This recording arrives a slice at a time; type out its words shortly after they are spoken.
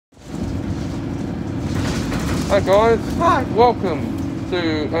Hi guys. Hi. Welcome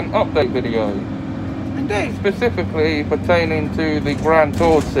to an update video. Indeed. Specifically pertaining to the Grand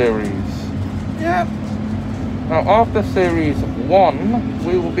Tour series. Yep. Now after series 1,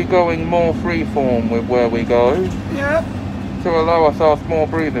 we will be going more freeform with where we go. Yep. To allow ourselves more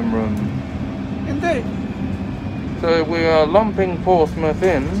breathing room. Indeed. So we are lumping Portsmouth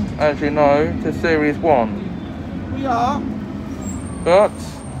in, as you know, to series 1. We are. But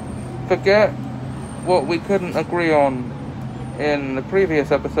forget what we couldn't agree on in the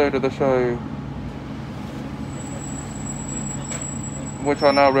previous episode of the show, which I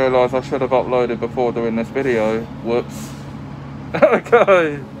now realise I should have uploaded before doing this video. Whoops.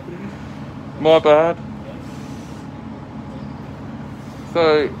 Okay. My bad.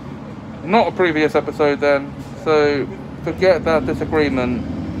 So, not a previous episode then. So, forget that disagreement.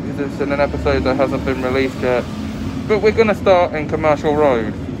 This is in an episode that hasn't been released yet. But we're going to start in Commercial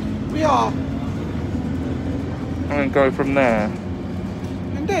Road. We are. And go from there.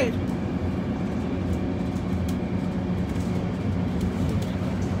 Indeed.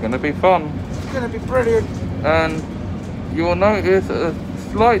 It's gonna be fun. It's going to be brilliant. And you'll notice a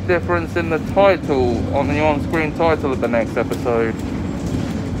slight difference in the title, on the on-screen title of the next episode.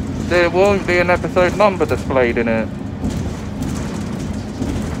 There won't be an episode number displayed in it.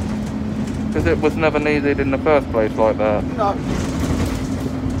 Because it was never needed in the first place like that. No.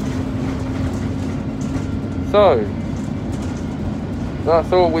 So,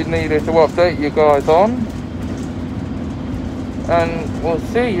 that's all we needed to update you guys on. And we'll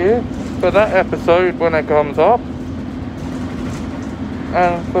see you for that episode when it comes up.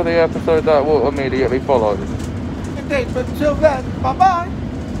 And for the episode that will immediately follow. Indeed. But till then, bye-bye.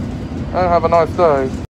 And have a nice day.